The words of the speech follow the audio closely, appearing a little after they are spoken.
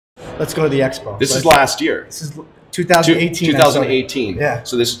let's go to the expo. This is last year. This is 2018. 2018. Yeah.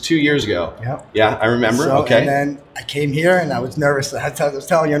 So this is 2 years ago. Yep. Yeah, I remember. So, okay. And then I came here and I was nervous. I was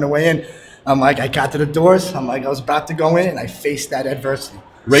telling you on the way in, I'm like, I got to the doors. I'm like, I was about to go in and I faced that adversity.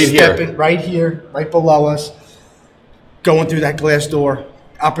 Right here, right below us, going through that glass door,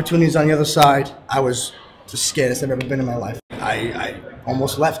 opportunities on the other side. I was the scariest I've ever been in my life. I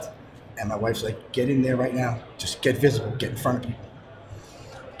almost left. And my wife's like, get in there right now. Just get visible, get in front of people.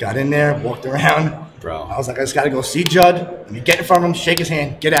 Got in there, walked around. Bro. I was like, I just got to go see Judd. Let me get in front of him, shake his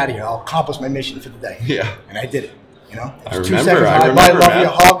hand, get out of here. I'll accomplish my mission for the day. Yeah. And I did it. You know? I remember, I love you, a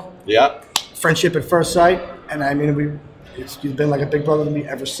hug. Yeah. Friendship at first sight. And I mean, he's been like a big brother to me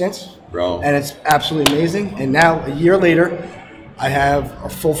ever since. Bro. And it's absolutely amazing. And now, a year later, I have a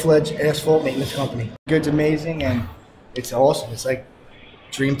full-fledged asphalt maintenance company. Good's amazing, and it's awesome. It's like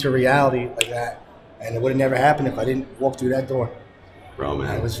dream to reality like that. And it would have never happened if I didn't walk through that door. Bro,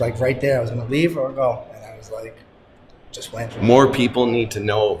 man. I was like right there. I was going to leave or go. And I was like, just went. More people need to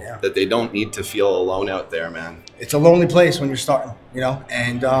know that they don't need to feel alone out there, man. It's a lonely place when you're starting, you know,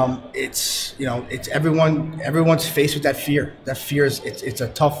 and it's, you know, it's everyone's faced with that fear. That fear is, it's a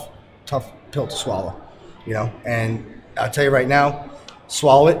tough pill to swallow, you know, and I'll tell you right now,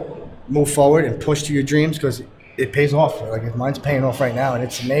 swallow it, move forward and push to your dreams because it pays off. Like mine's paying off right now and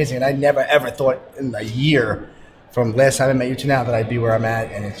it's amazing. And I never ever thought in a year from last time I met you to now that I'd be where I'm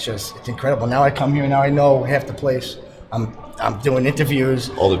at, and it's incredible. Now I come here, now I know half the place. I'm doing interviews.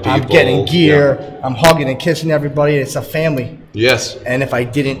 All the people. I'm getting gear. I'm hugging and kissing everybody. It's a family. Yes. And if I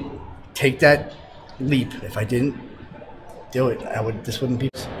didn't take that leap, if I didn't do it, this wouldn't be.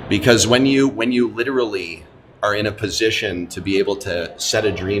 Because when you literally are in a position to be able to set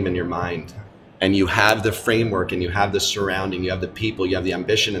a dream in your mind, and you have the framework and you have the surrounding, you have the people, you have the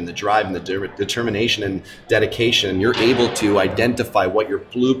ambition and the drive and the determination and dedication, you're able to identify what your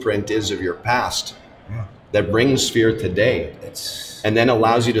blueprint is of your past that brings fear today and then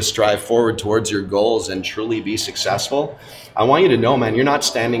allows you to strive forward towards your goals and truly be successful. I want you to know, man, you're not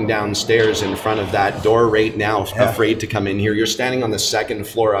standing downstairs in front of that door right now, afraid to come in here. You're standing on the second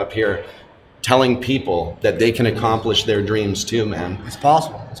floor up here telling people that they can accomplish their dreams too, man. It's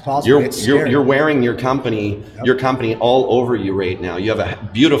possible. It's possible. You're wearing your company all over you right now. You have a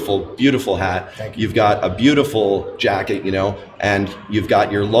beautiful hat. Thank you. You've got a beautiful jacket, you know, and you've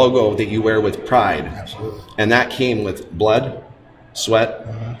got your logo that you wear with pride. Absolutely. And that came with blood, sweat,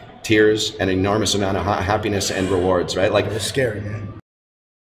 tears, and an enormous amount of happiness and rewards, right? Like, it's scary, man.